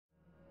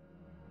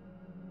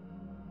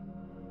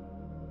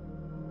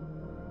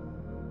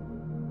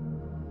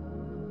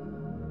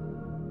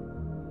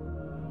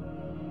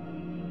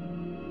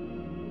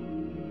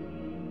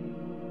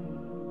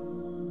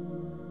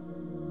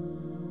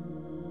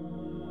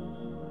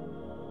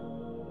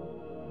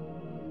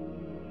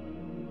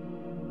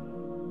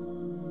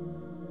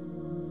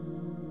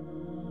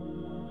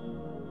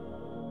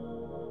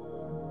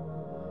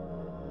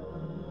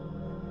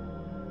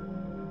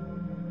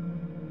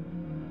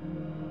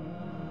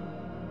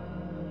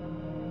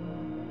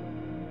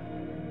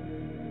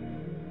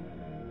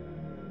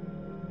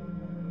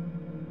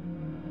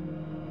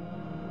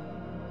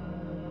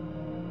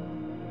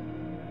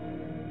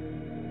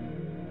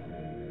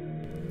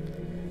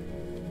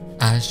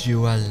as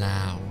you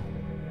allow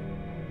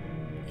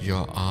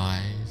your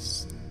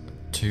eyes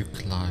to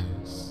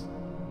close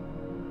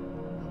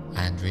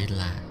and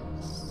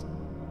relax.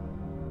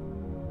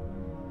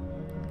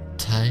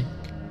 Take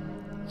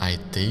a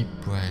deep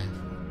breath,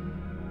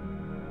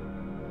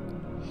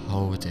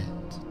 hold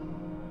it,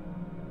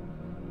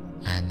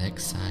 and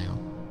exhale.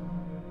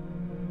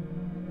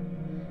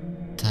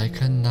 Take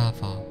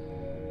another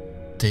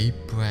deep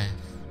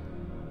breath,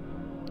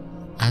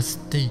 as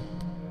deep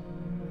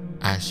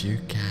as you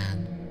can.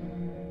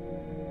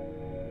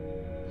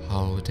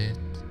 Hold it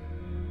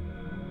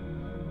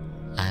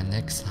and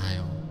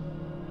exhale.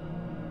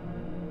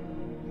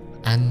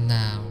 And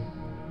now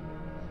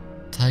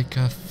take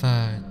a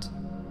third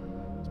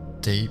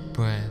deep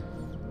breath.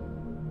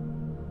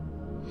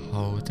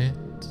 Hold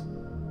it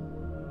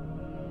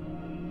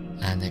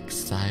and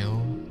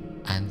exhale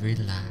and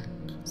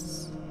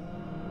relax.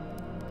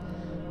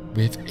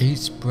 With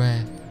each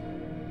breath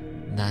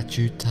that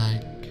you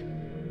take,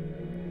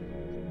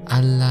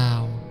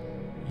 allow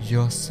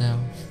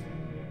yourself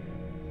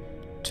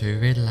to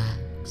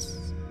relax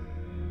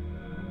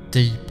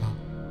deeper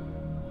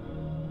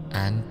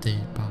and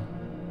deeper.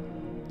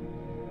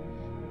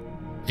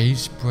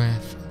 Each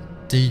breath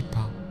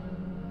deeper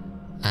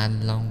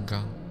and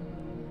longer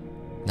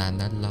than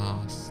the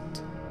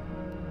last,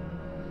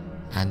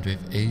 and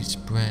with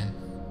each breath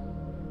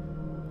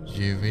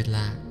you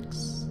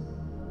relax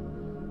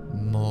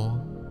more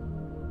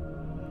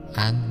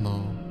and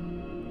more.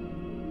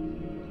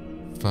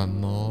 The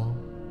more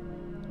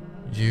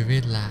you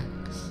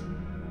relax,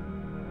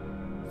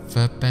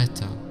 the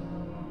better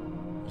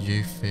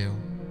you feel.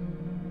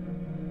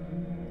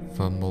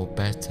 The more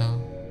better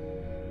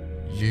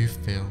you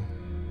feel,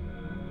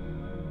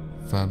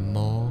 the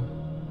more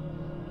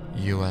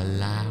you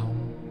allow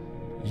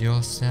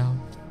yourself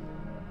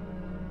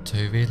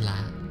to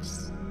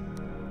relax.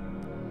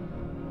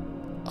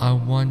 I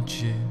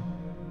want you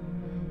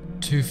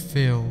to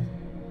feel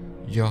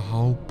your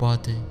whole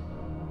body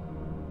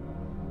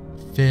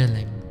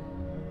feeling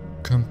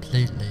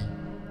completely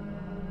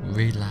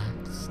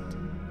relaxed,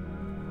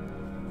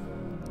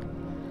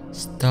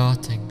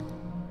 starting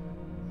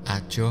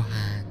at your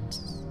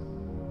hands.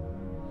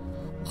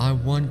 I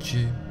want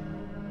you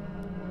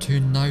to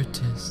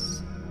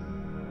notice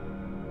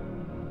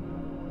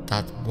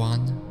that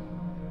one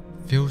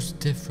feels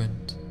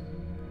different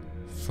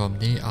from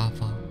the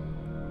other,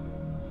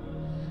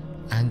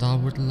 and I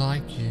would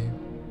like you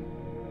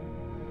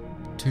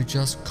to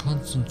just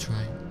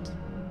concentrate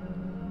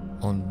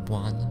on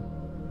one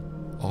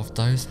of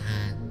those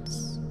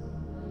hands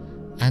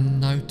and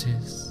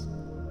notice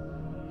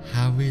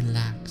how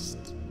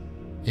relaxed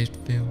it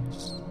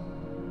feels.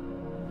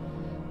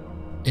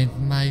 It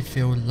may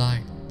feel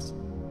light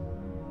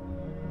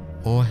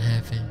or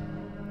heavy.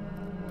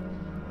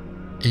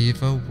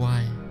 Either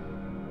way,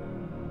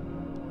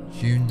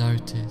 you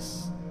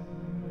notice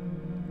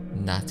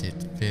that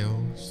it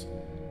feels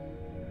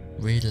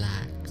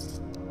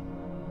relaxed.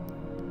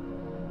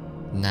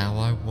 Now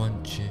I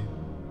want you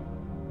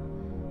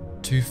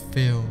to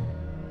feel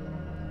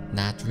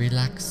that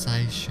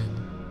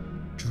relaxation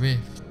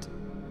drift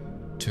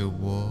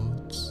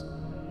towards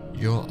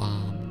your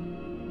arm,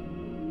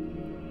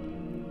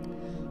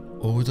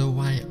 all the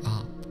way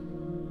up,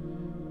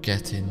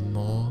 getting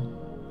more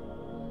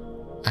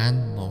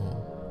and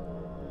more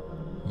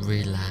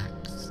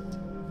relaxed.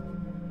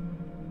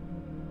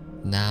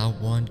 Now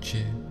I want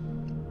you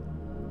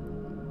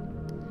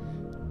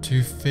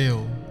to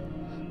feel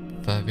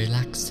the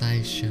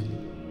relaxation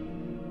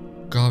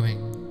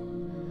going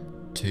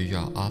to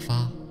your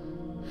other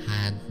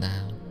hand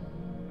now,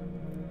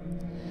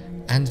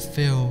 and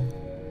feel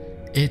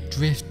it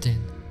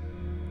drifting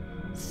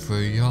through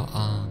your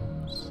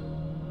arms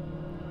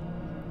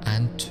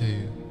and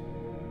to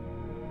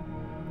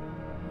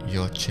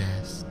your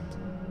chest,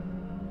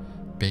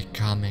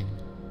 becoming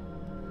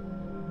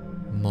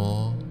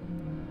more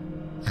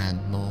and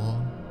more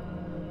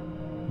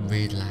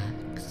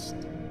relaxed.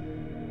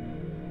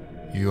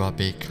 You are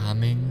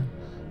becoming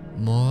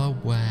more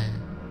aware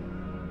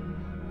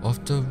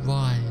of the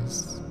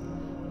rise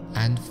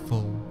and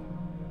fall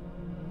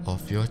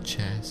of your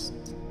chest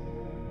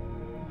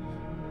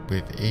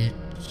with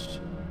each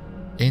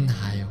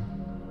inhale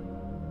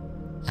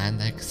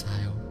and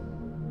exhale,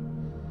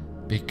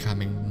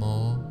 becoming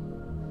more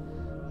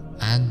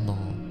and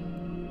more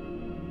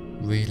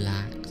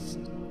relaxed.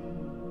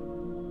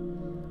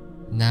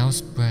 Now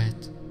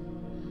spread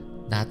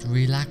that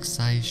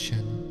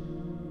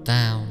relaxation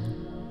down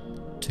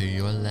to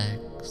your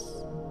legs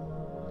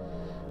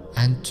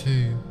and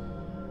to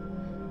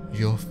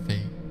your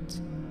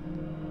feet,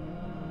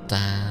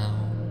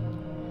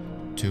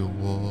 down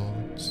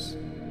towards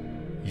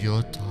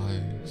your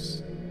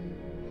toes,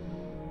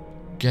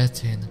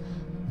 getting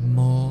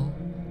more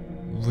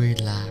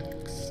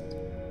relaxed,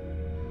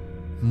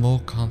 more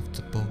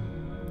comfortable.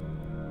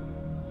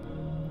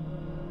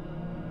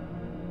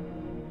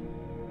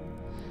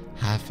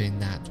 Having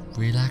that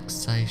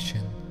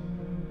relaxation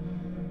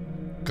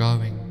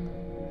going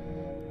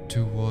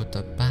toward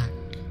the back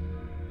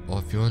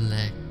of your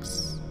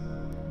legs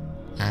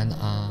and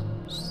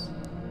arms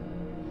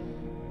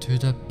to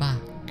the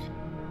back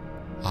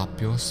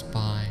up your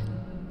spine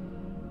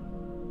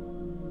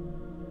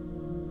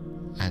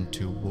and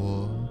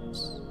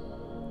towards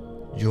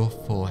your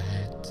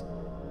forehead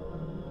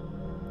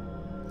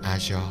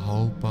as your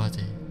whole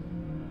body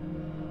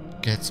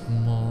gets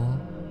more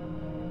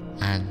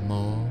and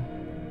more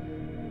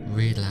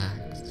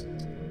relaxed,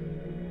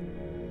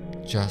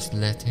 just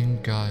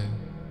letting go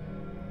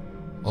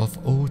of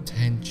all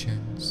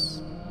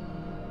tensions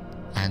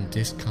and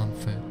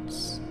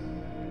discomforts,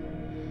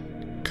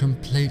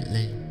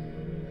 completely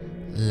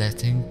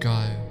letting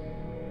go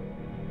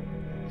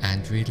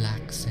and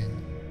relaxing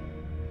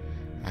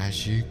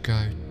as you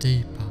go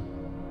deeper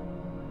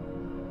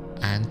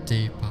and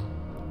deeper,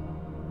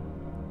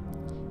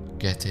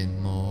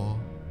 getting more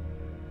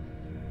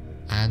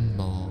and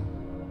more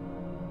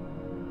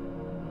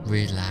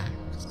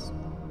relaxed,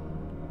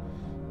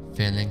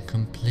 feeling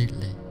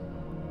completely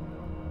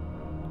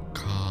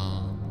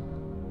calm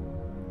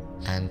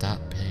and at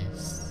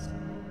peace.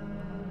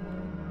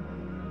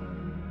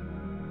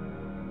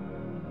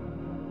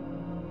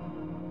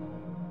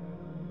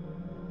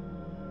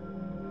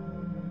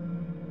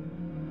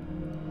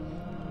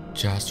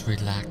 Just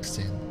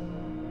relaxing,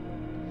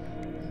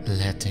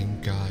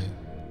 letting go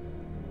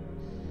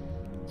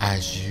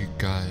as you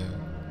go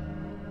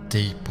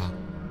deeper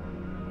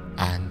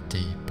and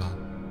deeper.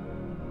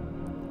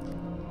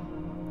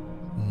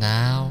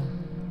 Now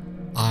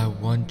I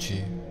want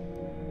you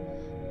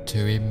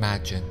to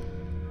imagine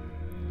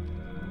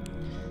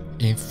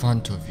in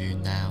front of you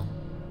now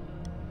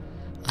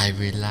a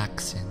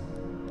relaxing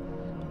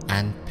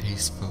and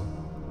peaceful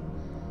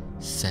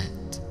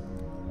set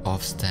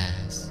of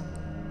stairs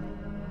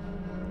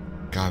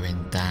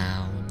going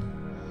down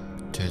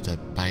to the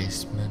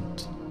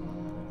basement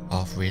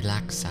of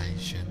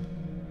relaxation.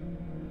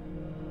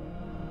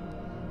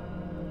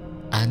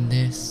 And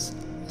this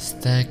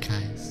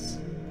staircase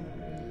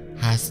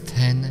has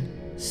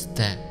 10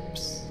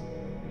 steps,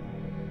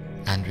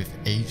 and with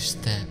each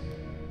step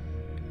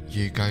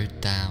you go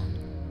down,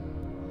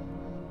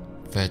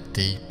 the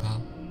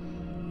deeper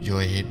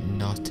your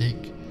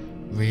hypnotic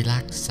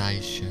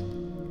relaxation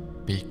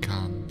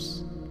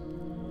becomes.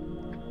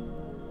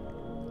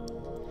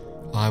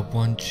 I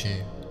want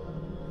you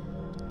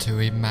to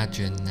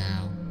imagine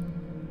now,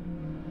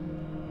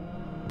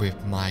 with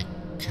my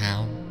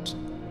count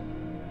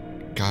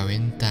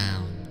going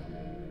down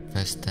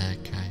the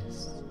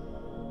staircase,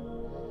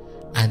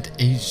 and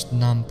each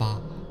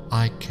number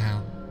I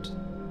count,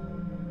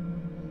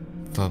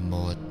 the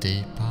more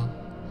deeper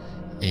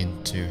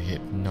into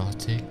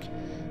hypnotic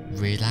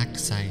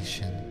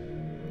relaxation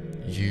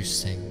you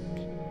sink,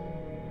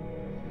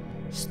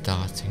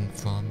 starting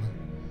from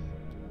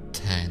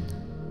 10,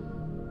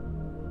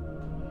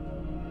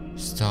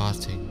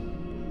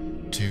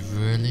 starting to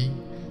really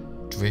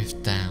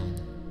drift down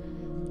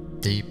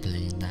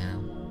deeply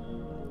now,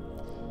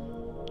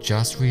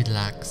 just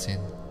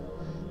relaxing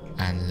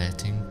and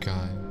letting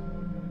go.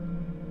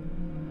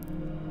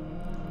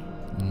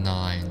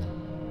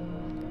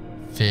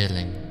 9,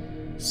 feeling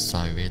so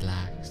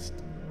relaxed,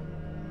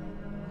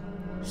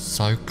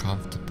 so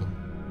comfortable,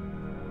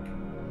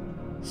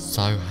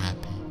 so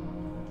happy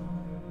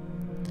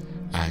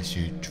as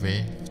you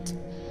drift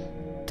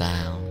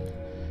down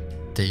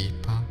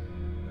deeper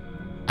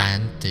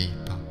and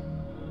deeper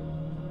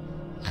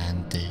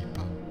and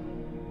deeper.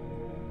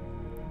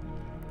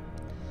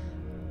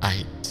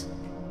 8,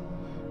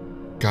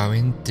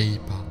 going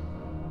deeper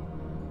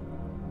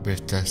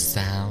with the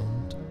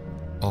sound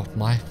of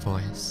my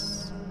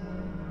voice.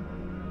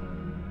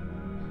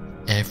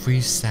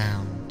 Every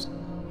sound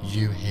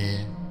you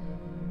hear,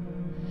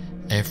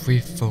 every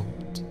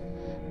thought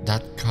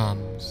that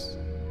comes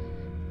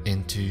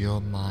into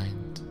your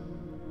mind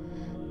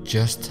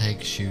just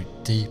takes you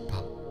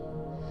deeper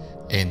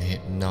in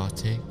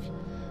hypnotic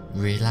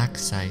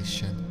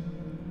relaxation.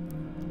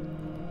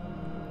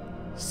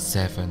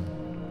 7,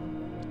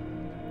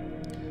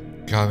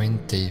 going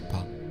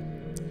deeper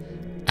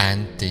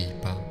and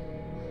deeper,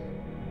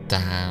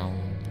 down,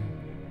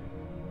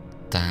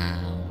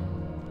 down,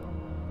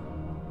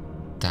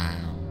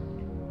 down,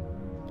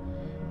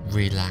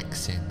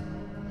 relaxing,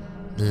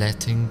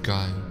 letting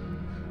go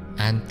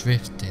and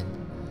drifting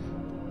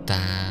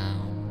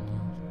down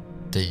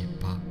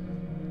deeper.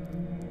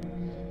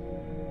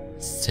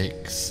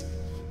 6,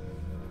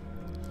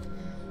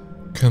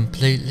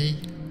 completely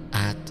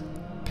at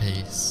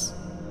peace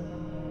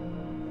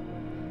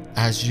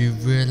as you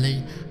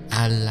really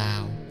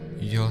allow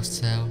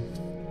yourself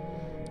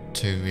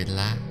to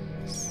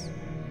relax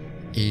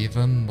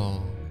even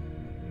more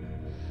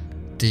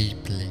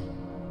deeply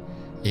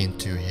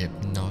into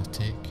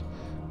hypnotic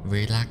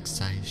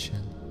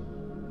relaxation.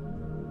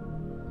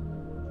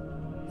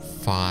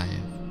 5,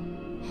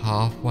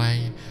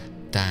 halfway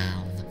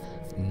down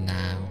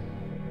now,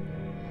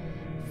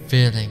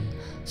 feeling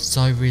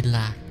so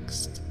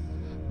relaxed,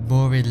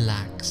 more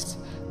relaxed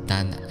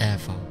than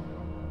ever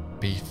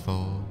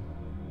before,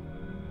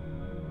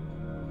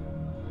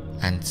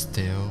 and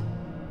still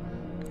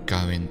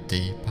going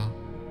deeper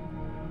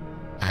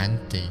and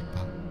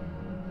deeper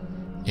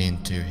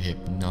into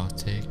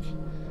hypnotic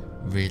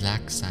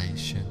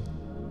relaxation.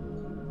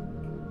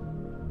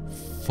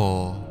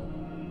 4.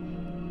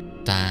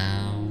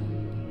 Down,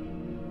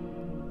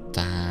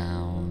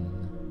 down,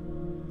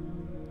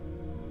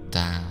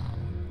 down,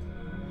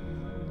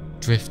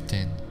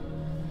 drifting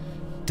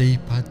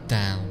deeper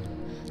down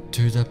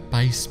to the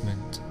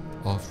basement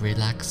of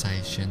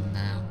relaxation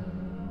now.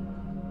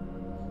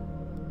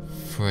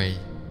 3.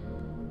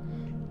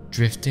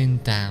 Drifting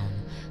down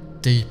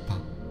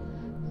deeper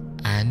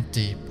and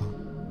deeper,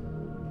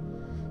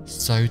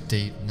 so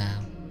deep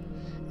now,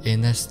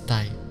 in a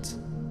state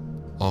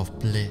of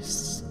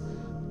bliss,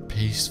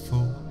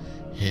 peaceful,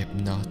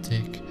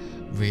 hypnotic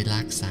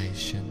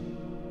relaxation.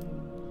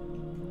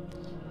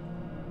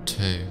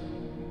 2.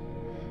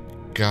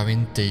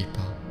 Going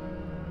deeper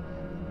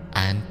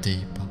and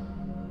deeper,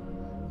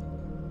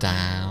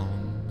 down,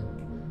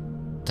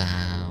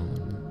 down,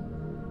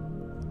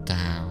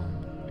 down,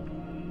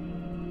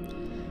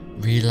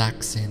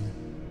 relaxing,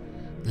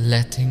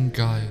 letting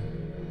go,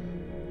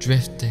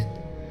 drifting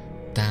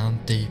down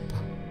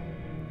deeper.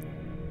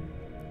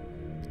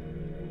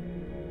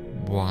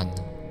 1.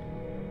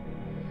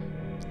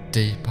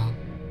 Deeper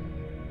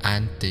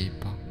and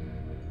deeper,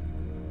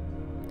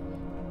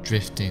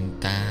 drifting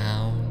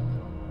down,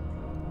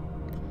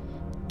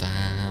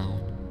 down,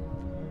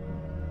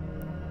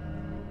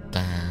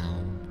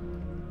 down.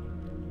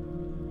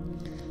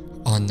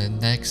 On the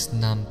next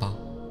number,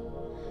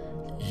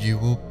 you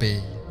will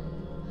be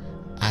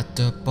at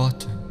the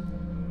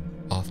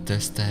bottom of the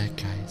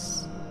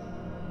staircase,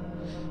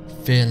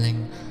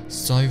 feeling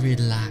so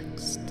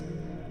relaxed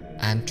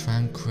and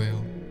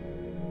tranquil.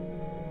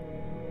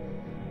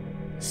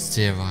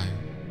 0.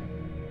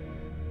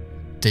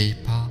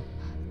 Deeper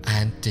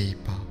and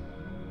deeper,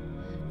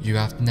 you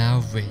have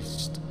now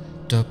reached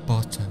the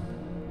bottom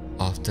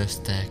of the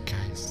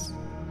staircase,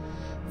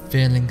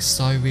 feeling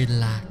so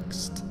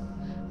relaxed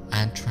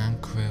and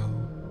tranquil,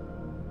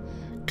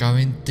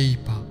 going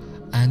deeper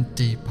and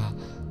deeper,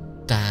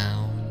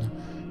 down,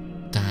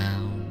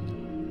 down,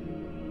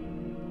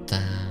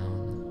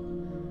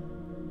 down,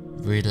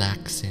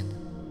 relaxing,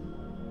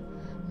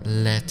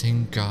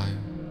 letting go,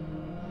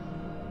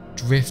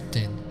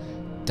 drifting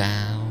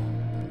down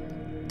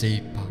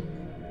deeper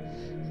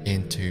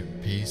into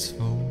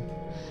peaceful,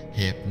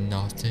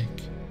 hypnotic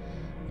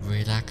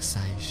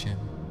relaxation,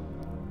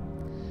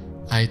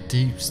 a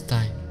deep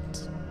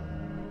state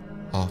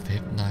of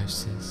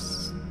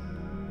hypnosis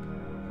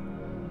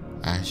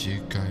as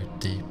you go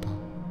deeper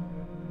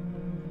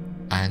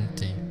and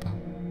deeper.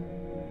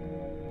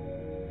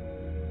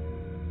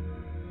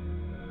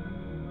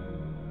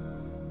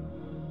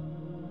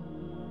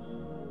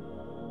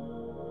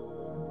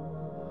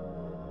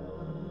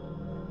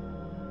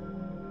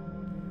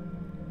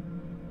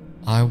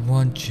 I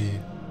want you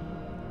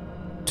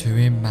to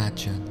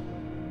imagine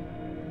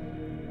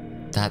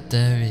that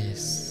there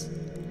is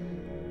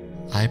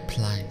a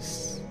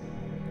place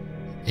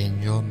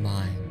in your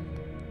mind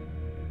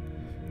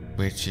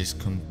which is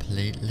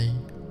completely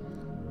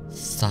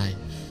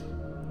safe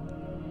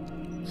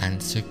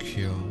and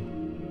secure.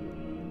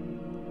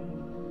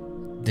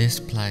 This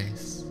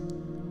place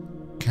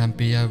can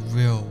be a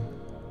real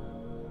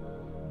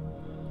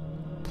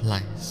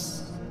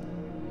place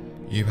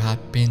you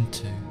have been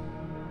to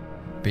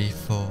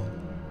before,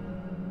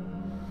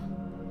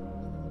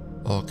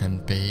 or can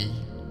be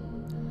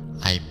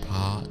a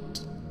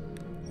part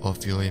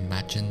of your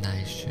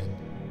imagination.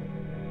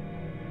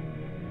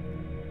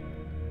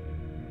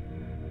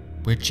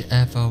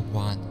 Whichever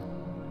one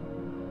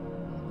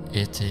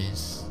it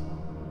is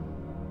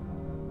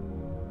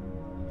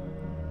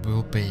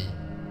will be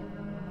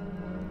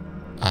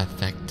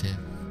effective.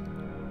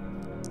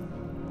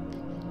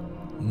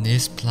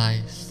 This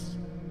place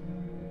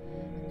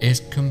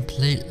is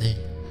completely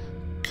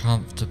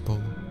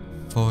comfortable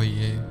for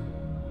you,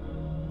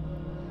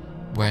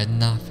 where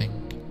nothing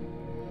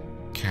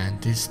can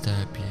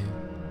disturb you.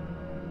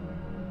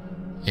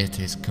 It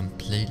is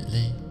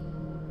completely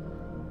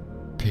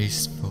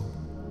peaceful,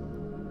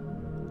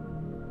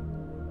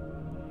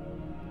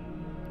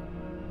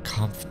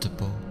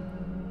 comfortable,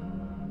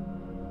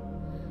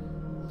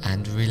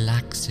 and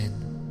relaxing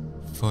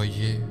for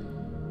you.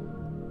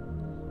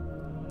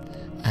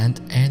 And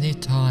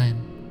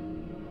anytime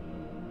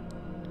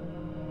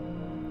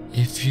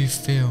if you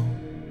feel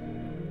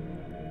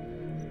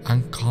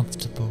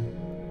uncomfortable,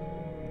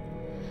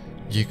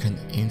 you can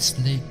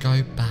instantly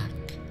go back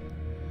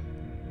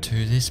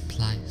to this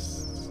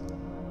place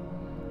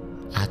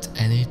at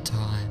any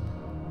time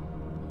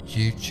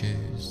you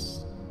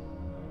choose.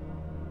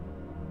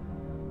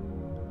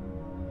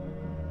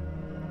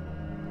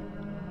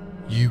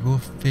 You will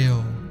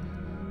feel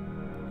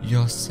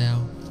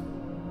yourself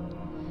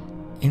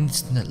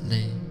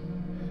instantly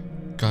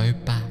go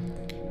back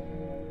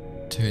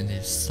to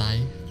this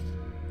safe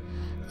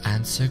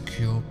and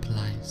secure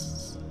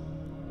place.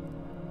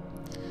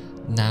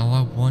 Now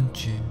I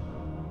want you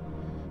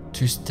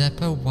to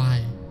step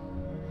away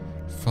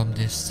from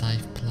this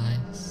safe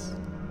place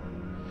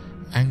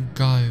and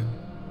go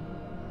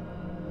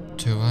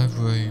to a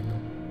room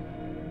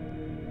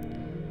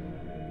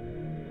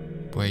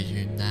where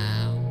you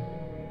now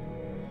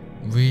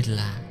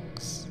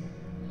relax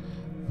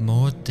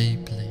more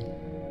deeply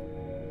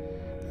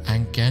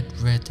and get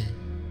ready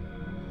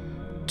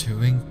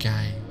to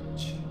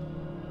engage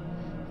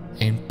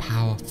in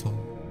powerful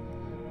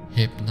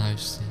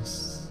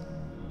hypnosis.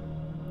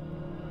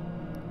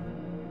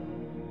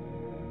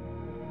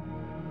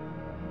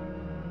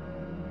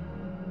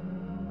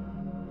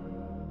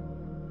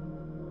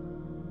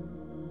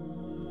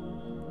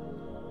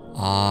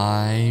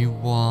 I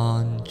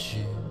want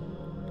you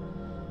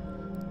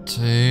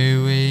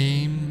to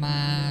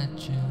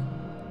imagine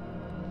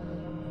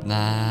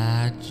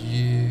that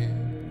you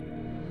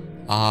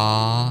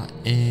are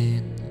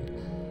in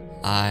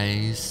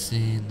a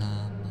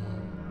cinema.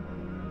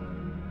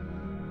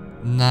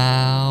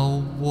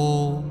 Now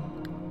walk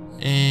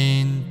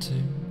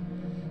into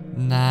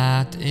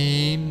that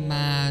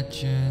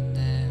imaginary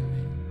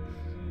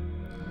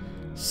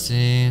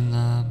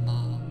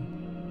cinema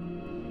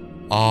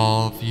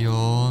of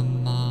your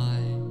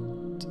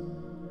mind.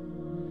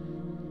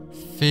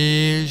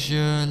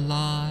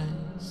 Visualize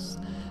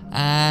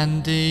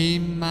and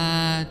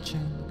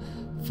imagine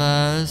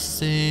the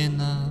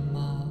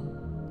cinema.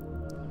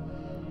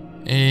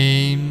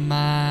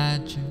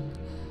 Imagine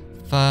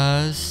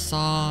the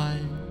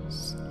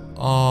size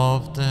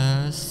of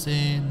the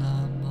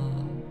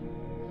cinema,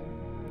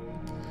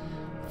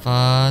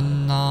 the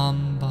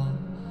number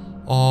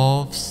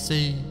of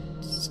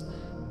seats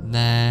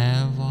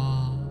there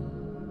are,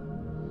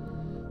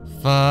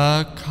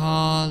 the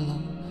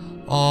color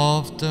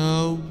of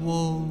the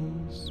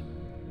walls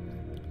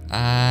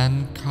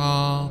and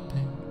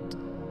carpet,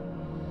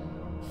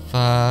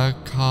 the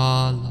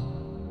color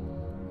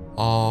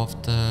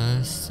of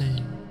the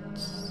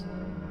seats,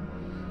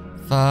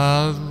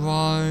 the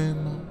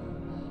aroma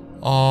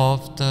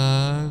of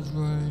the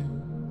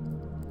room,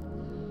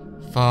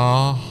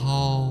 the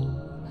whole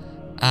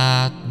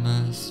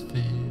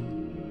atmosphere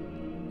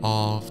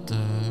of the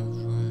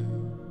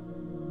room.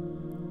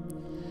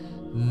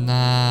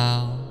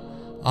 Now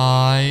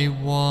I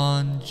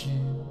want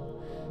you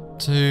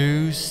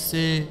to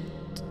sit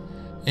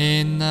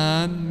in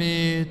the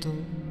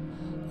middle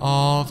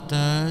of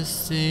the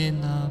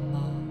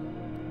cinema,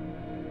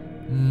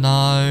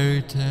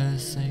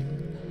 noticing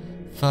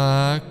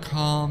the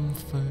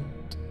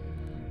comfort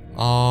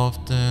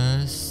of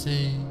the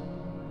seat.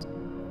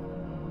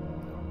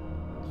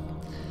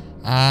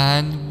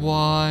 And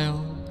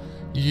while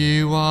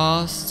you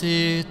are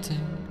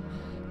sitting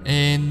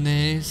in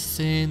this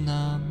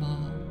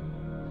cinema,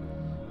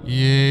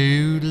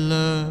 you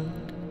look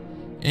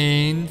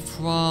in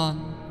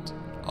front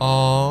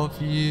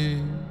of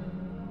you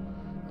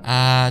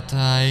at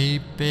a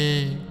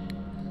big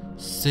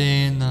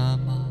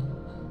cinema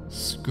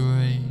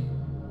screen,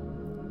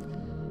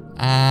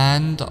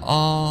 and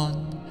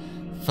on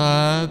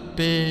the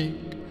big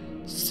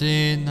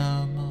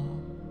cinema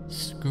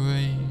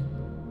screen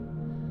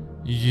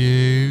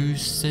you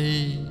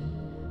see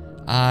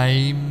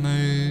a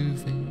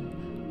movie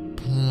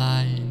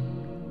playing.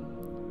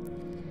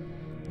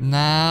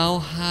 Now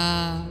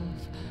have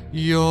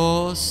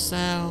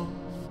yourself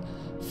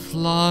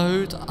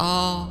float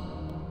up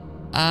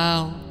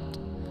out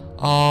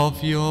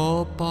of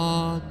your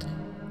body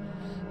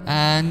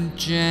and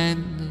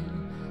gently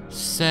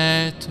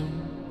settle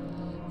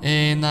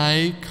in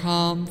a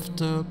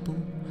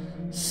comfortable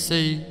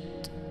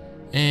seat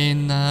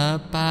in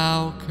the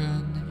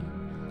balcony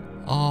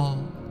of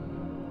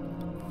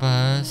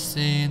the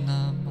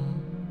cinema,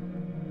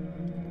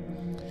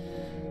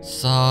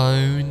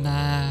 so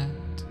that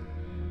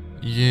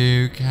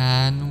you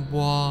can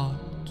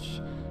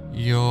watch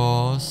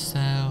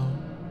yourself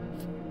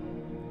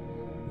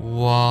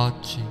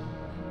watching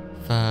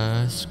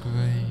the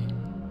screen.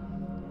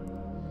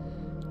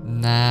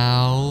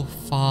 Now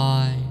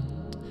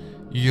find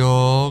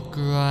your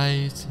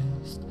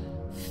greatest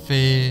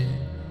fear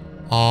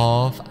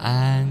of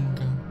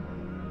anger.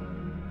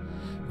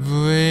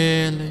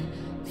 Really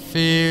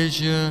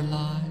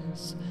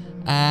visualize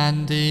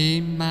and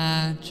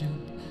imagine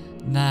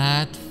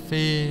that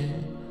fear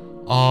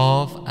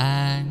of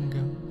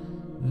anger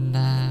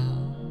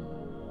now.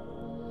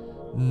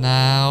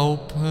 Now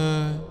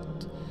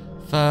put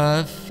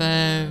the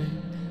very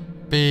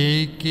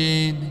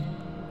beginning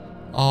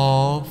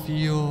of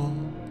your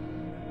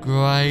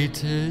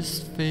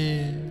greatest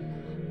fear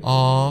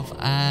of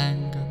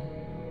anger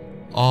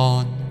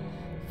on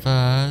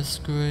the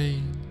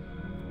screen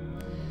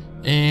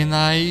in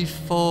a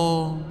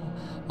form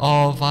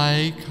of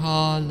a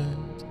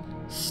colored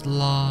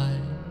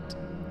slide.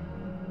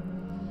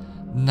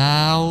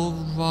 Now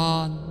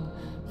run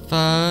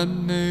the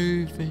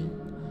movie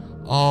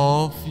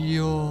of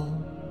your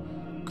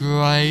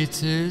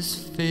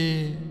greatest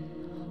fear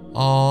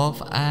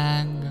of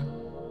anger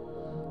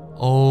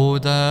all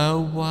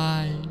the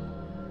way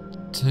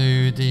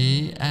to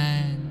the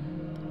end,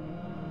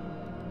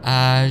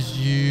 as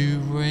you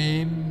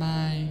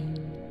remain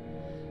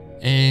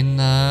in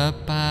the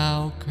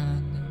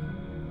balcony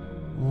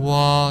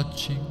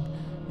watching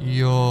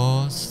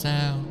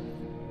yourself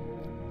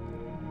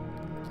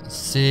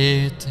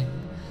sitting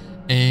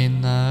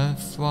in the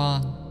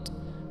front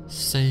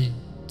seat,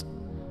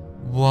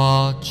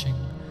 watching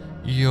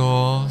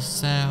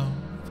yourself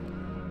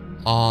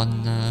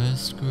on the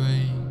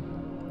screen.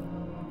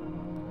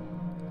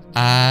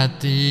 At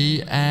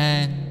the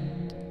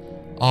end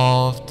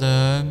of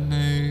the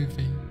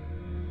movie,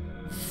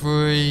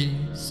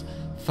 freeze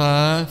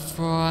the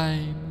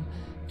frame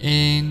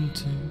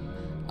into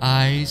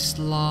a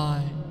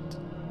slide,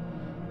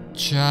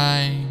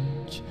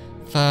 change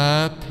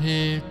the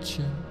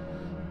picture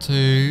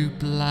to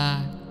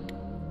black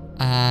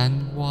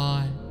and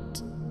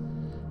white,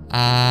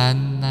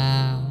 and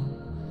now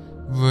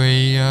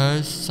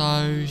reassociate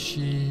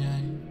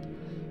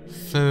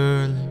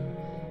fully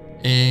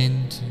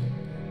into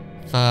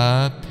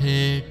the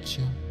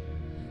picture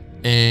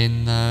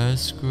in the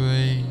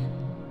screen.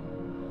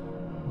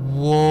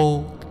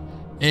 Walk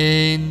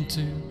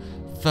into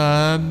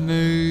the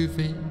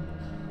movie,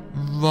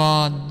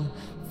 run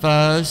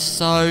the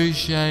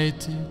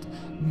associated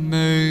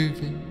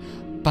movie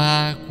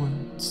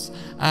backwards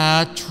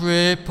at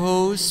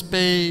triple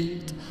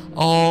speed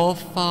or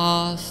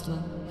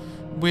faster,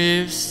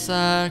 with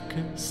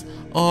circus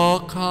or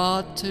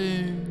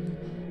cartoon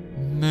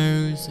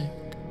music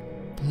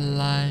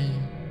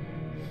playing,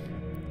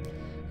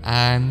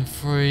 and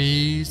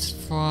freeze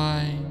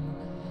frame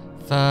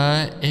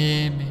the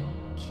image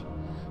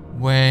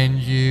when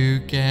you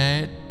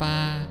get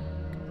back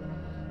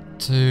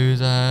to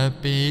the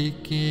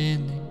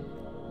beginning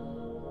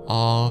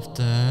of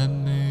the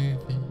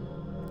movie.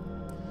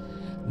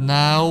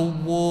 Now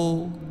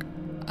walk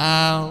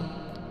out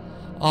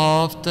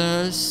of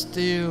the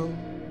still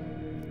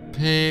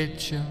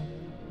picture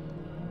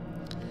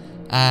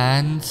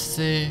and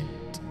sit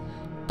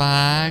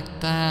back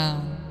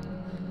down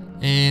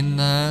in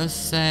the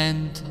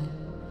center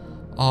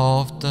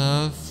of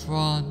the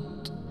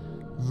front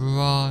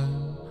row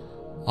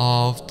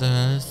of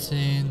the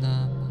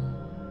cinema.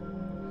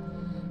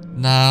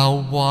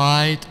 Now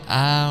white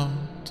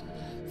out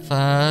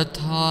the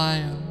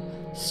entire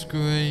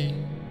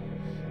screen,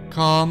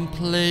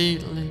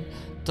 completely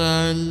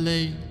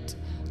delete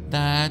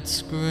that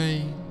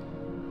screen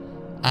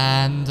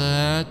and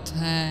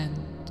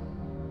attend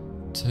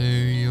to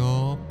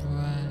your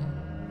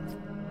breath.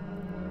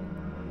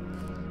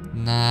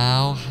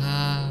 Now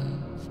have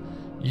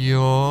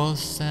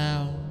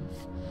yourself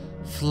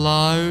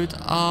float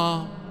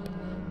up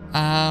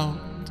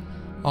out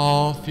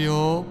of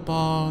your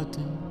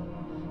body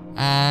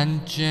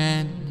and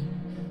gently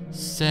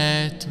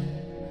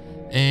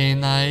settle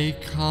in a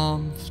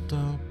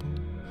comfortable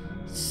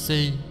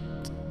seat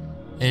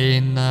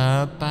in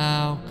the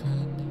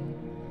balcony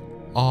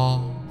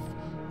of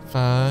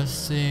the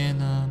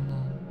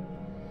cinema,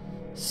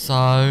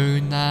 so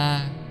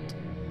that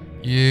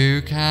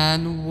you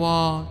can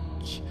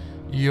watch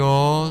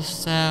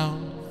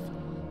yourself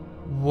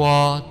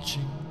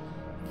watching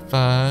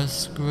the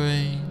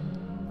screen.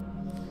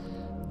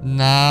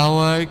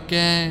 Now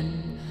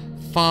again,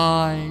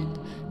 find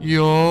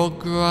your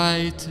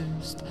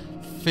greatest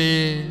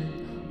fear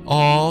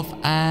of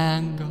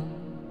anger,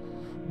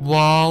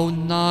 while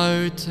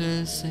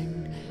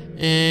noticing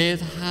it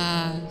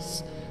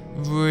has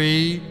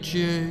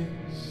reduced.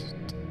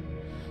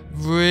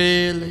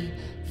 Really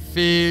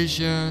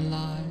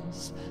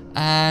visualize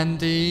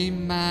and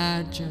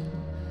imagine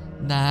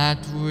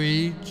that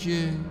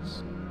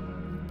reduced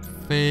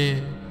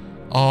fear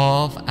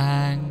of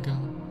anger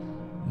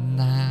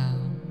now.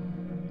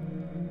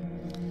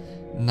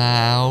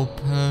 Now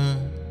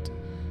put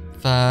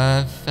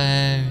the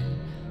very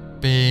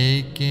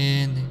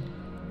beginning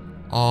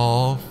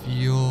of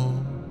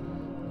your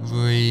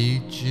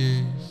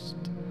reduced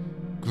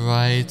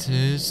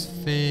greatest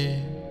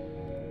fear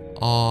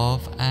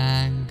of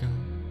anger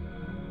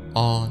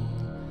on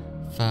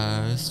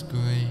the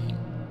screen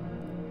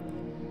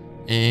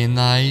in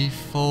a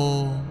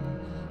form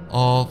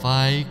of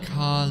a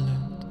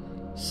colored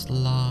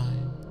slide.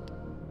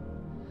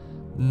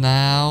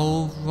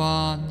 Now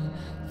run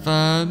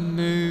the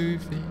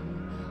movie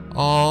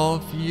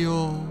of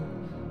your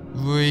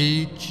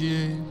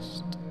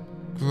reduced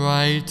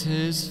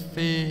greatest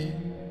fear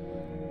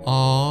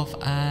of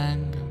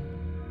anger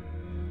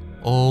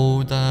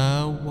all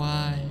the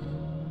way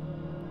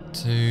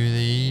to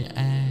the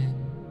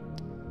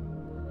end,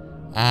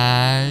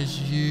 as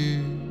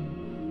you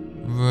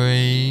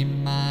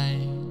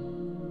remain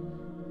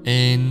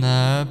in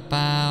the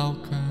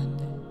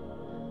balcony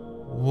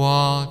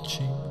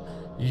watching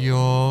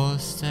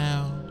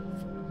yourself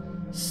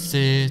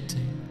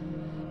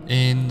sitting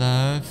in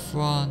the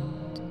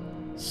front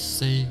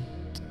seat,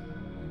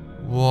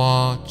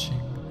 watching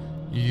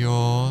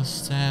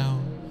yourself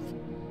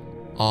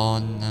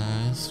on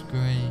the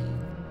screen.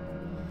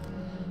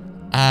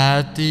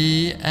 At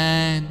the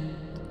end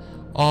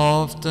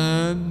of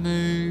the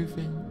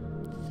movie,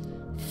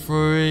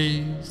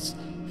 freeze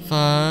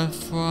the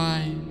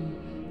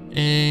frame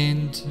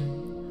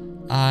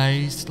into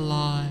a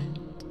slide,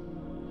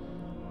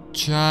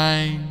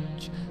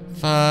 change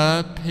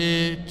the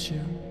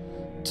picture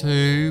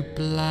to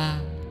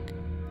black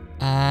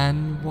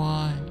and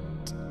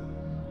white,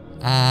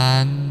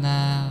 and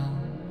now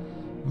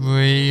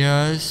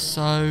reassociate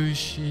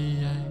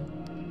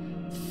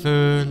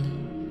fully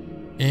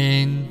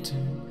into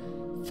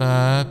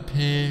the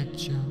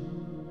picture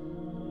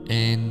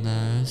in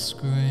the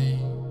screen.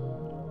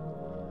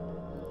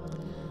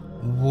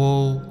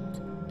 Walk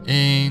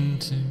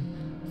into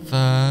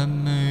the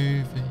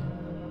movie.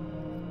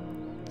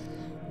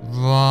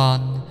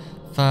 Run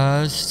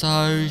the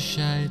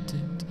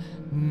associated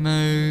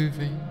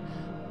movie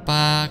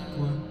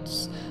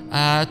backwards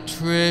at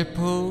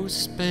triple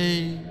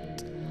speed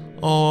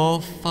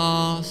or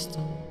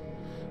faster,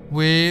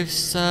 with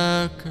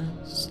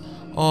circus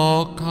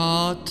or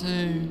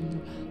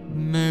cartoon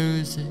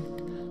music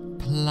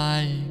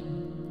playing,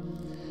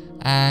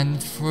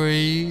 and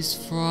freeze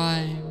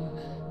frame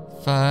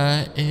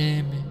the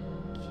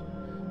image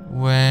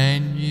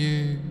when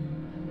you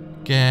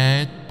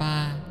get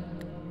back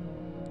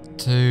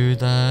to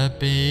the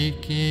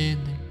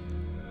beginning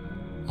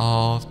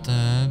of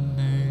the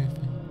movie.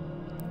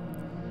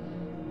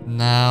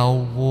 Now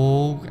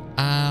walk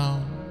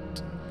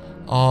out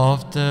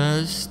of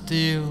the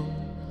still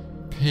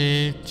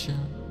picture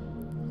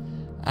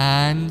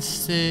and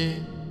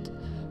sit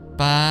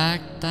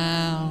back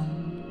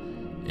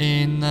down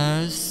in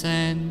the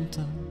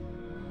center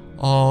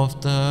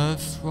of the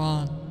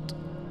front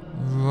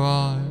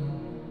row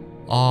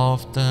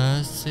of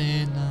the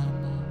cinema.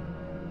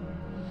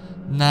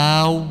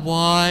 Now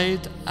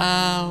wide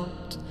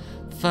out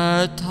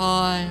the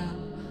entire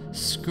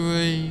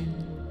screen,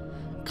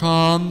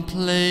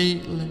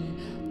 completely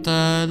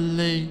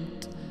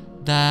delete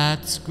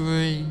that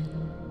screen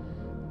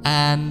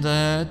and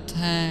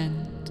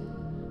attend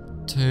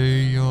to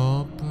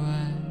your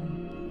breath.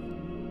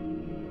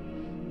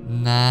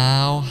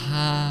 Now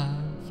have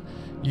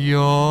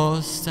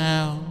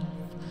yourself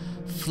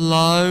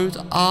float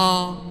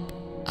up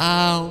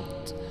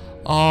out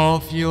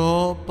of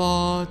your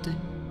body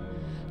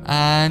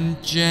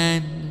and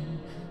gently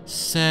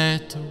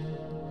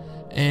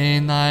settle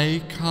in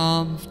a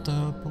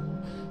comfortable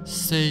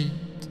seat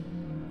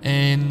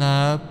in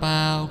the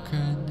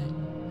balcony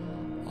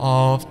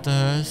of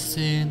the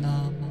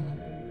cinema,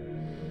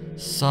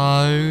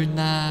 so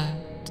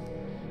that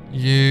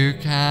you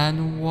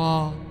can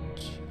watch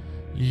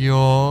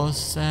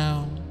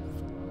yourself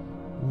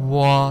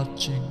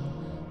watching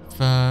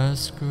the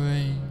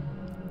screen.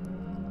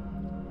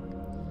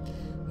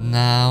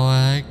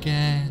 Now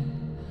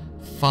again,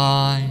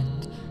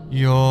 find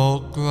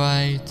your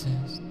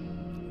greatest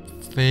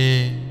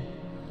fear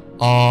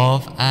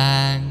of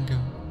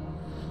anger,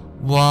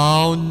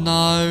 while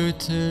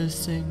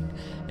noticing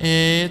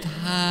it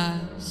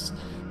has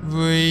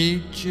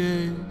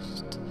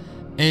reduced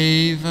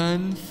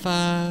even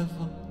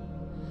further.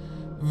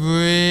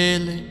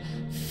 Really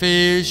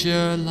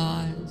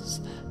visualize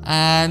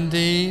and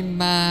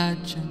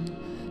imagine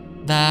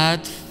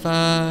that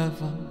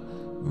further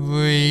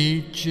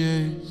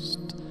reduced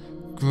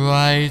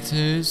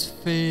greatest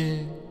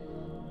fear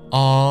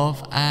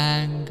of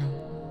anger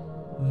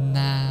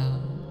now.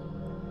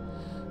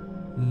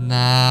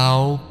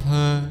 Now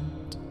put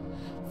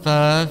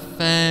the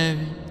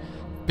very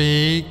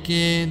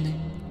beginning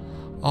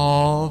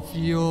of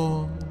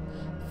your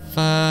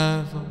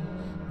further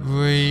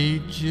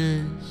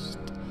reduced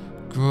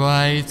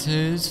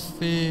greatest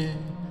fear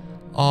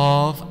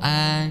of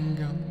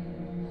anger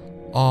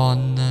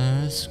on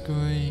the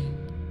screen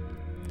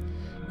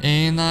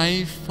in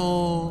a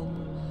form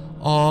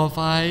of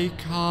a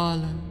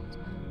colored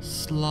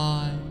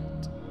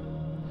slide.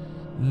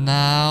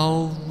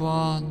 Now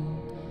run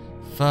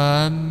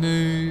the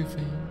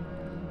movie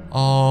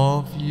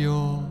of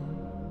your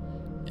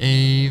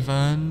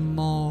even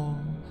more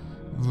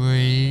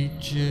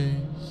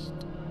reduced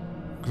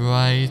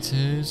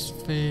greatest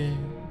fear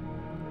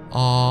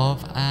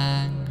of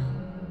anger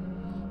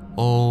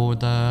all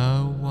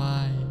the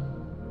way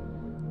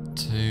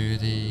to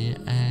the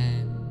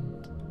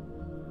end.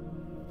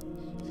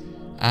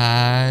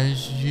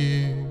 As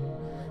you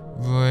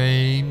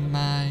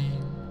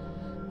remain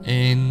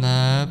in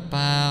the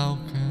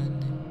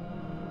balcony,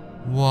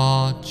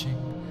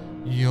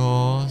 watching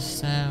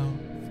yourself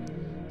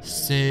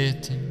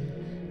sitting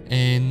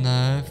in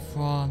the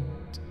front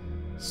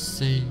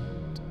seat,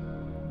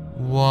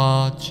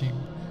 watching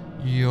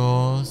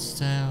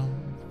yourself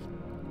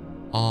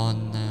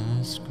on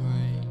the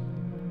screen.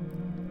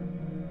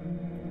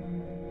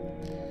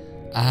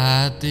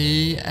 At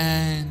the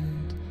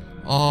end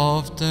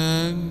of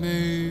the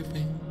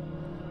movie,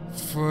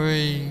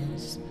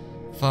 freeze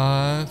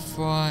the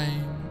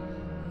frame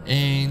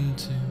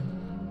into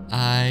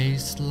a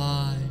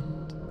slide.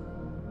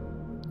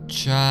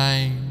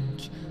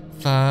 Change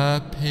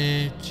the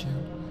picture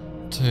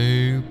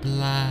to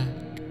black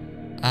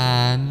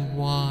and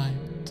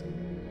white,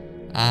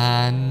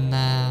 and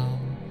now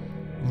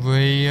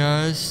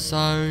reassociate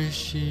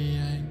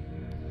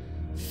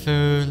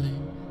fully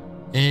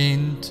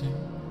into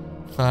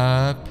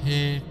the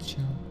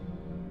picture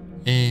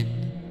in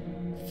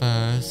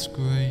the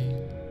screen.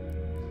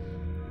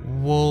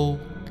 walk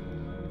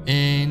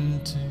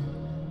into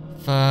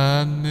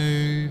the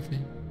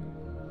movie,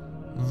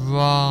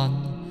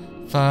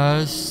 run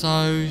the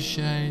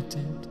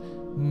associated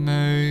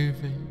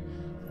movie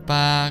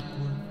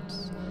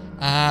backwards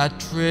at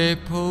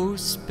triple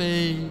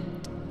speed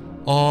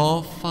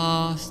or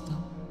faster,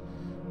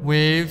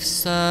 with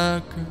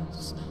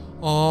circus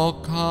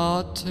or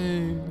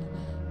cartoon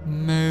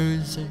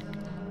music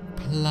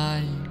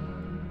playing,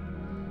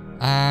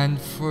 and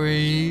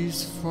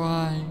freeze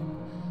frame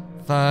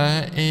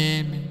the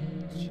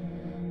image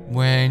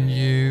when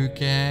you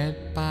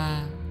get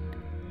back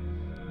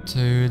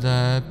to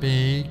the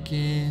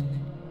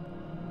beginning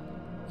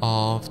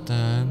of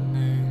the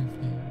movie.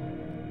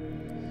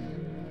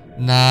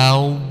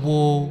 Now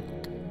walk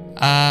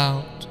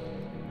out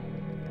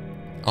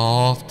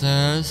of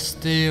the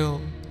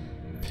still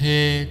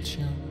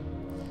picture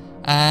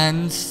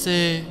and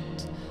sit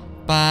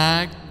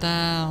back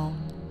down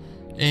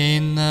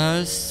in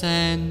the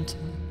center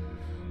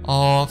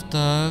of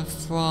the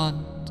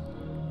front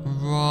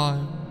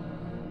row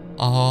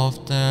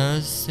of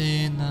the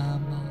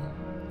cinema.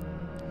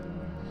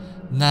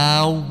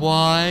 Now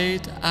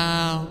wide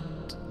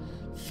out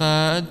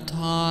the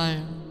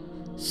entire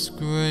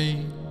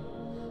screen,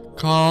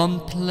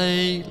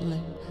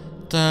 completely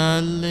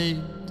delete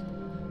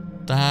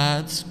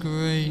that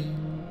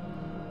screen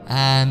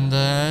and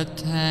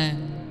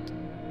attend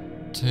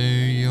to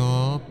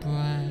your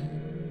breath.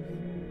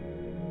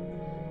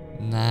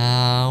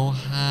 Now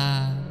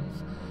have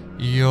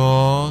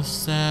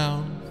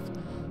yourself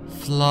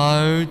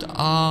float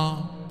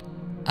up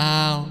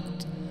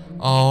out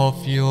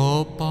of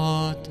your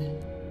body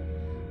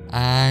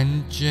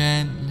and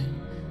gently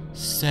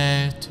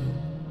settle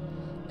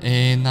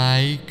in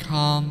a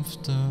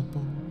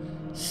comfortable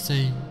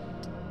seat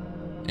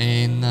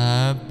in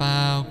the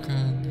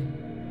balcony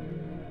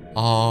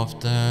of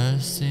the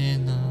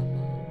cinema,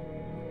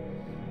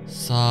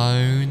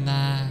 so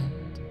that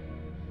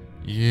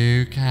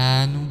you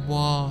can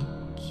watch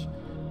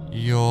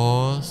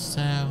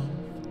yourself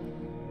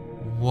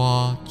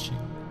watching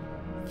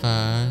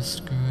the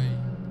screen.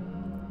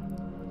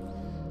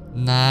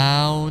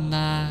 Now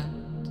that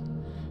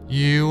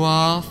you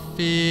are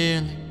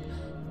feeling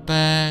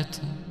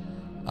better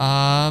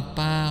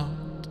about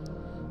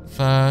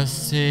the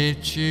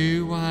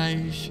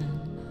situation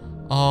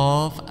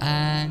of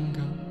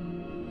anger,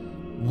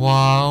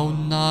 while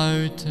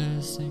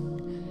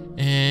noticing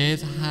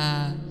it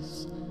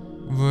has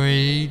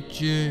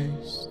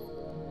reduced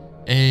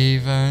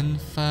even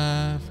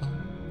further,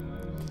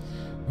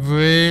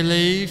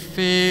 really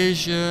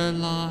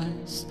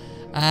visualize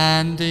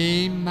and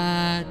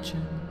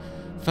imagine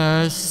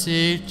the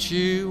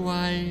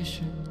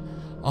situation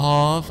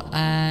of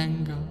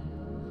anger,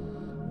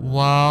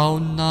 while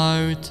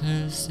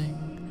noticing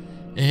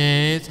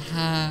it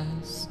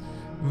has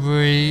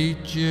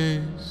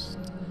reduced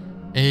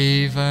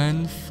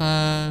even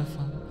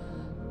further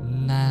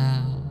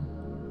now.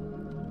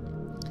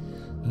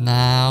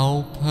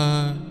 Now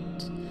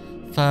put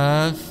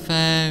the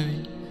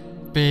very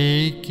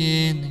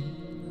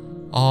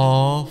beginning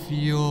of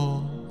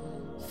your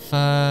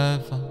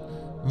further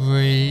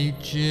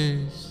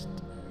reduced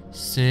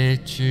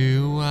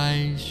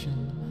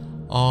situation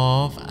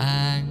of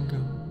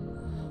anger,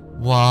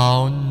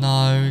 while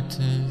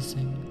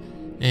noticing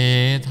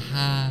it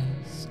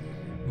has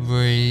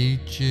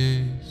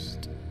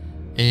reduced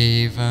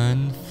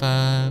even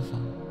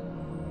further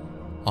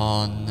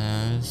on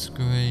the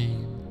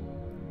screen,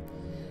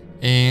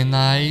 in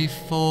a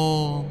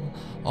form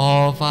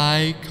of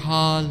a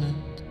coloured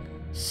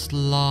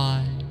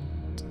slide.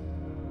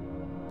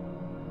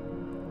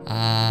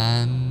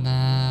 And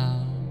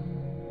now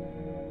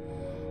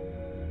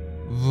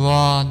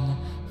run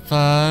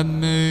the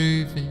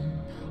movie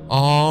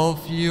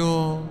of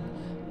your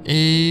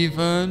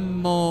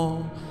even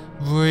more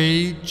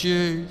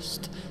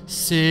reduced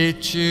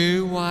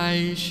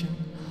situation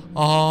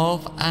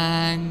of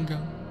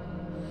anger,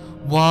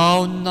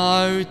 while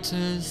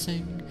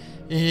noticing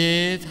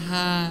it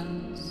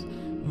has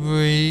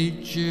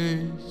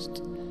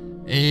reduced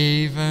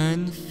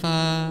even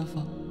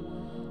further,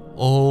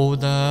 all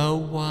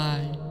the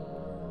way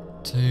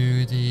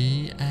to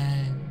the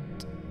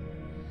end,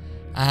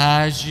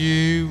 as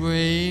you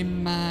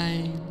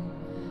remain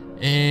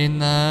in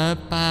the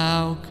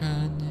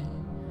balcony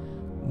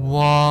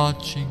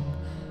watching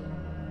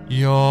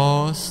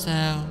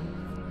yourself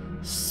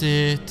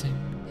sitting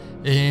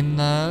in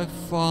the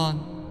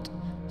front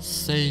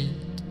seat,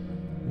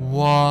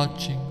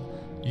 watching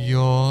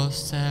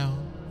yourself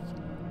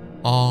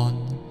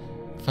on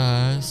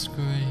the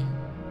screen.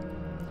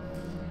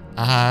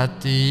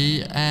 At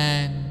the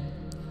end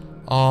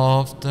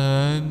of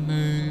the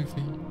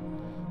movie,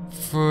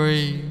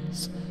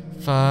 freeze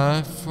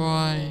the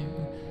frame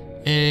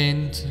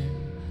into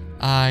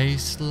a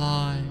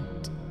slide.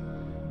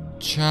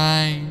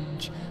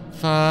 Change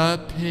the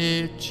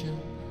picture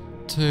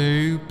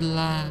to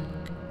black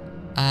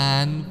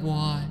and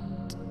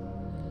white,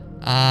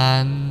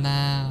 and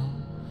now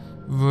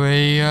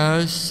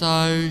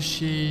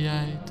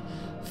reassociate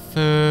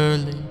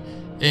fully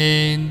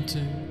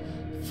into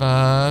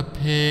the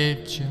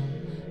picture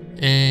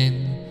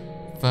in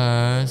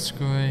the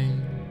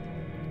screen.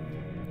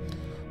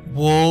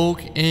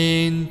 Walk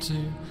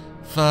into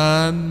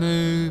the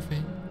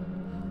movie.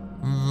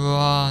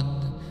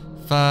 Run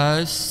the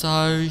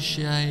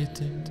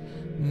associated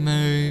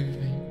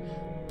movie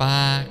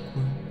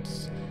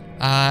backwards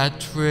at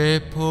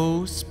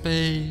triple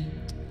speed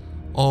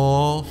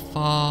or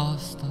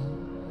faster,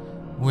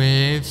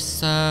 with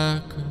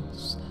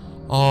circus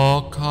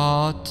or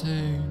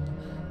cartoon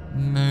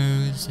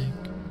music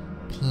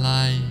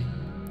playing,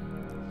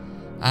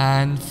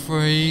 and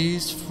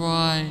freeze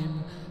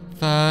frame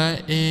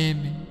the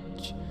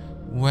image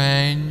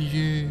when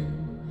you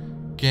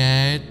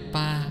get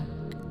back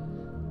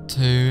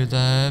to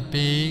the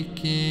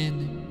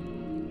beginning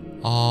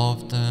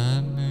of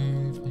the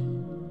movie.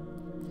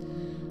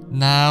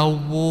 Now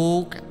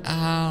walk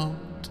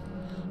out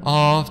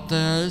of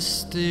the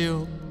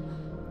still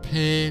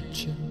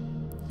picture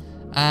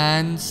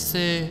and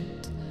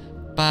sit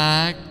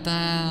back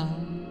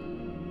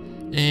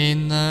down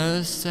in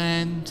the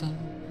center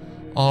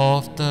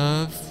of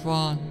the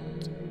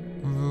front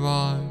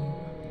row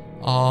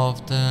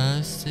of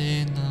the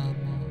cinema.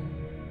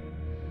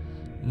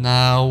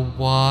 Now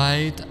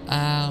wide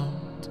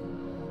out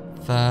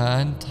the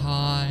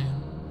entire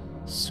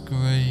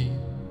screen.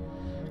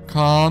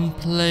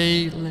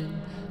 Completely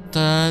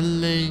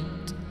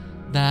delete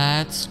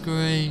that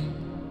screen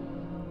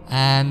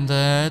and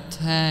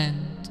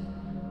attend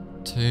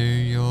to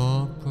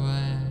your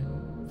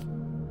breath.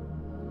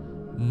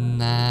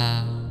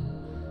 Now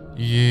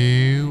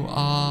you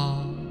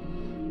are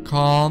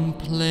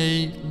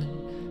completely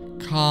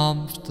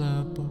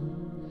comfortable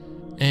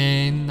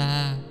in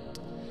that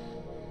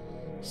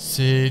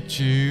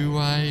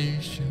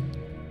situation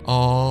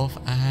of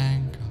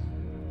anger.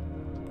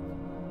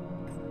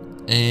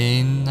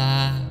 In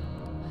that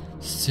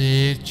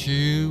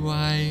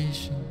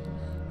situation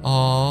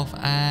of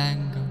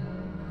anger,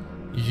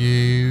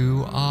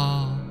 you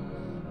are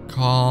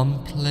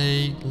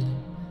completely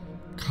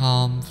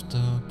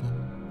comfortable,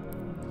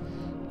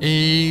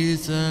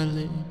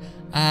 easily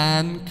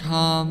and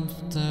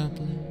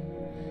comfortably.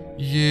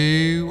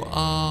 You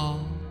are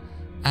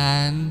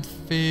and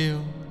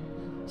feel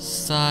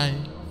safe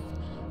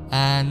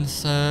and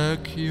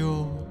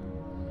secure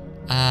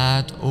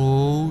at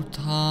all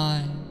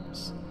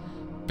times,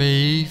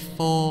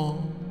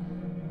 before,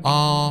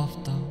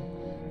 after,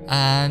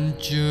 and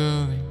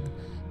during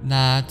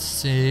that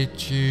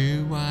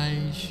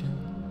situation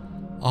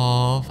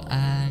of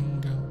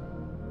anger.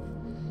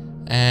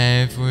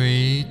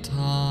 Every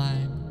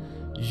time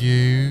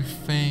you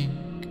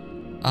think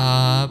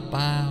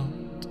about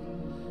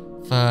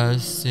the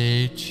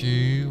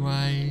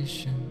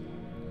situation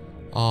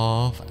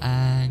of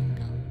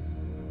anger,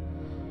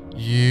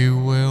 you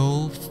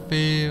will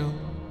feel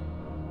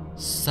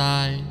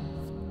safe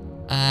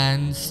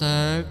and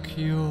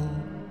secure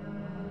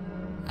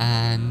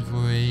and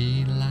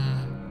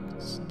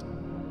relaxed,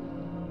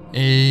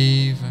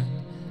 even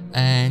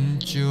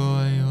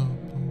enjoyable.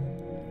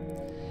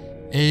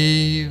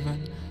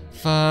 Even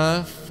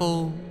the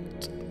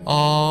thought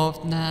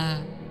of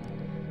that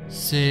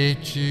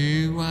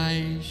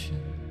situation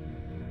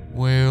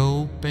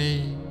will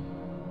be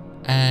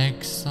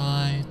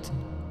exciting.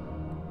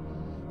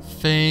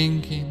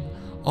 Thinking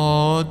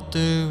or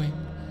doing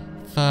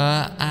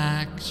the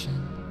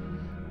action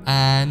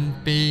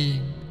and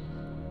being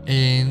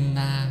in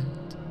that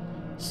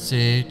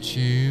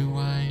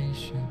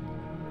situation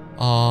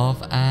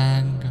of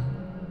anger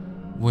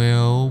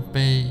will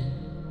be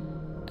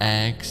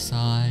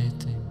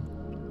exciting.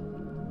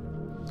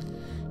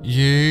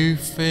 You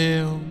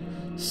feel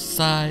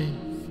safe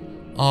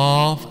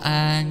of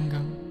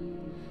anger.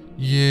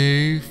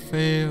 You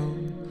feel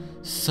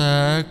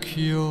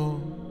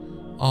secure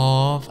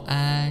of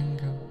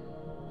anger.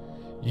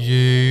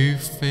 You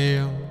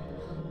feel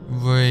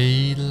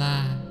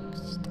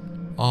relaxed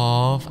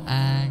of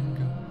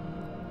anger,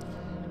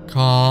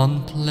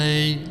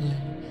 completely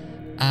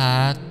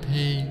at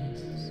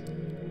peace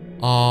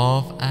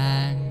of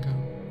anger,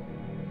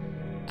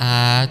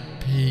 at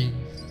peace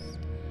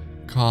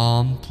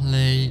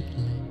completely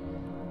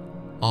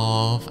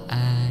of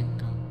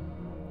anger.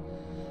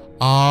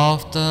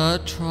 After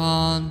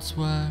trance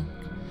work,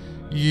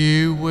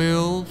 you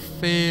will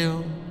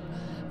feel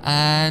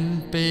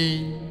and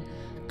be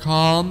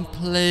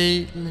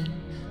completely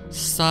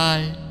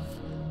safe,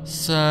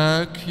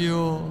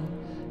 secure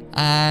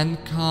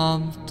and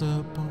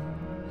comfortable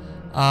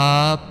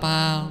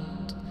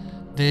about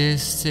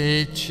this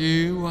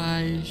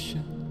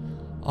situation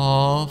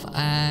of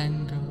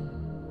anger.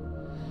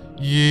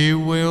 You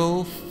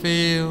will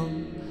feel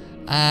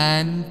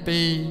and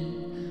be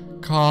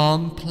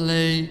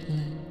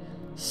completely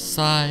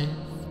safe,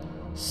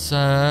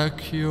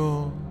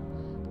 secure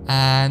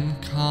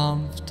and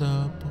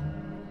comfortable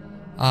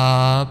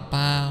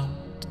about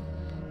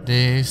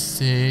this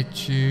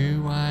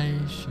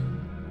situation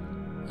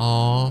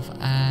of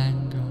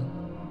anger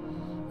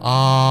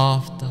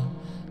after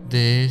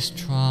this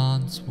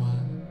trance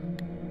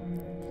work.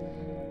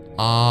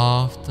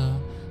 After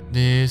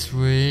this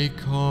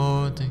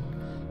recording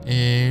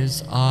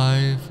is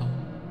over,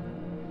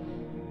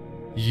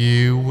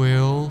 you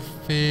will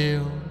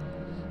feel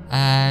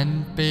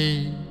and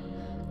be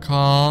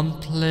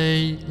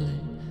completely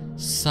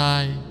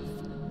safe,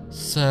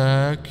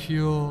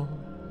 secure,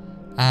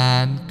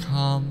 and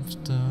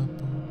comfortable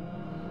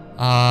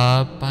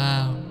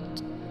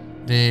about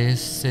this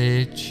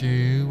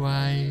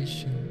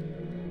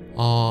situation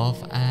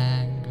of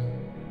anger.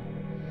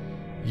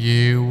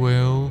 You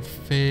will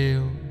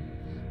feel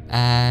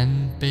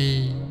and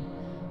be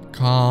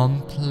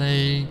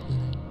completely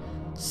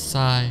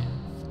safe,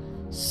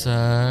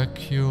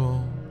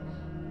 secure,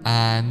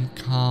 and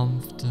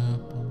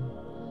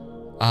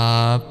comfortable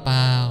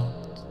about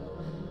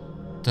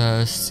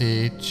the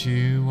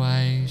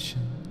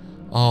situation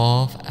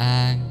of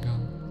anger.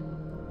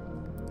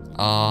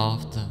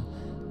 After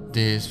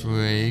this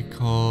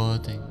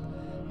recording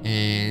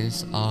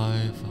is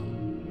over,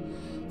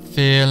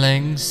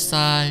 feeling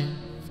safe,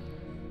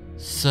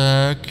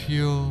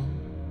 secure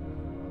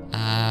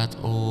at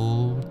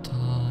all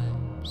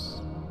times.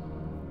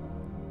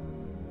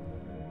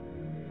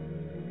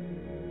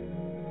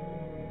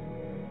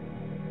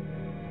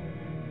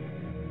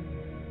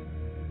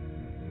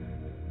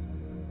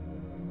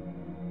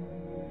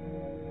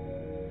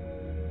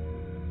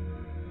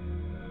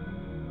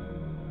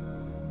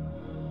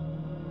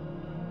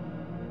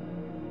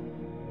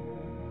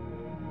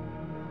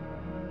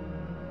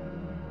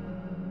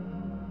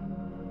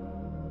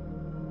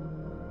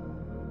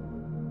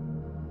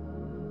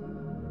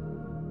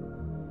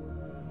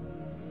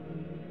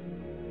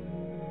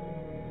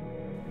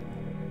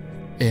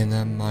 In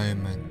a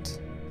moment,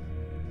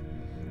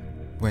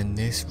 when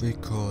this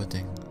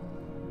recording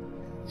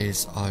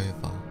is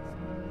over,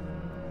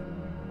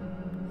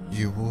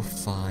 you will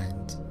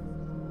find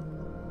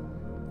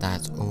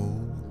that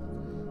all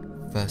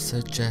the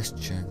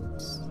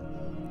suggestions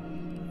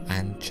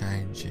and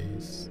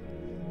changes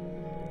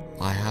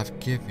I have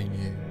given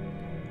you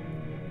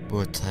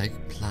will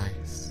take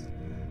place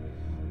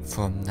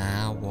from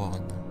now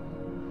on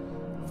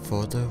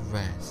for the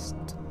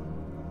rest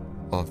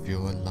of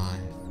your life.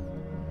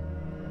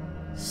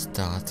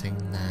 Starting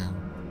now.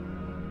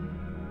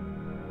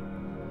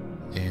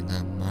 In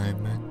a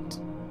moment,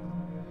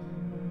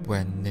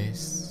 when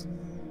this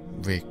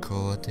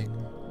recording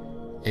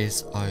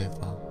is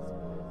over,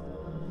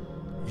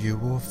 you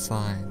will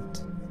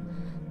find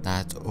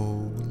that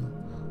all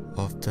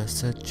of the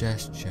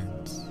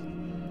suggestions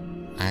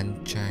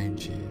and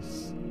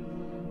changes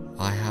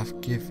I have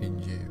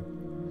given you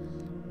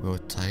will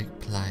take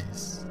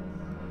place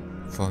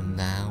from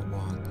now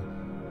on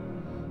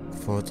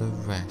for the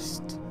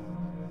rest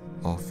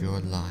of your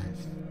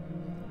life,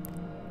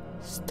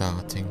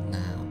 starting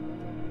now.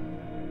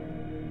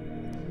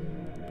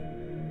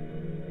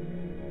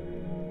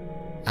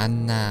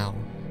 And now,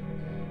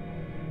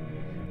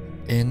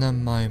 in a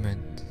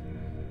moment,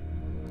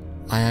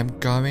 I am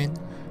going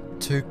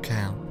to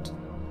count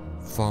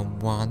from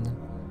 1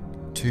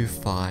 to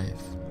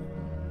 5.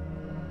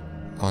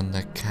 On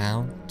the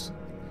count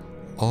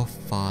of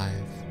 5,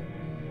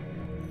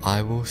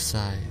 I will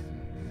say,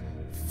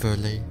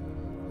 fully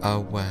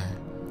aware,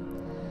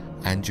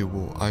 and you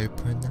will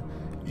open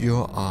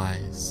your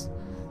eyes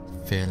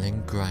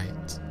feeling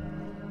great.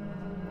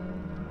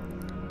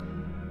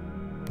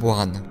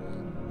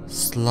 1.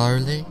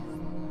 Slowly,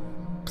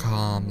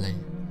 calmly,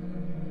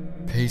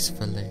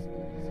 peacefully,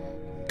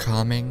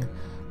 coming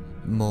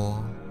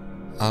more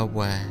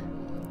aware.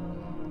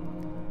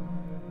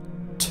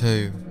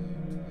 2.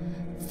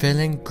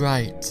 Feeling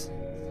great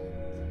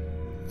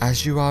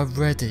as you are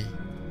ready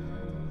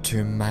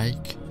to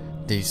make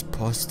these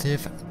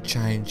positive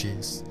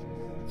changes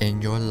in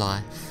your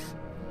life.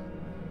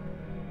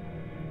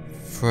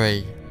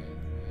 3.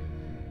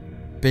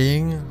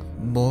 Being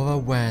more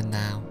aware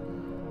now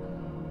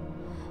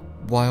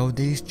while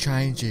these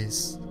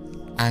changes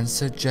and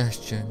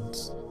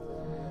suggestions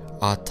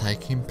are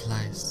taking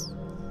place.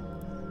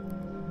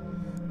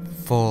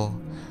 4.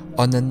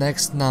 On the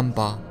next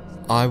number,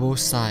 I will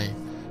say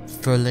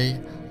fully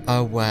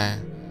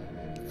aware,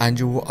 and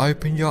you will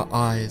open your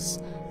eyes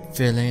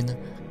feeling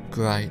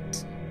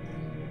great.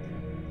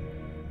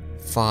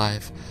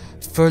 5.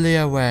 Fully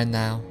aware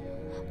now.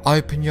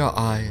 Open your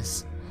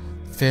eyes,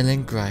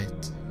 feeling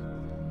great.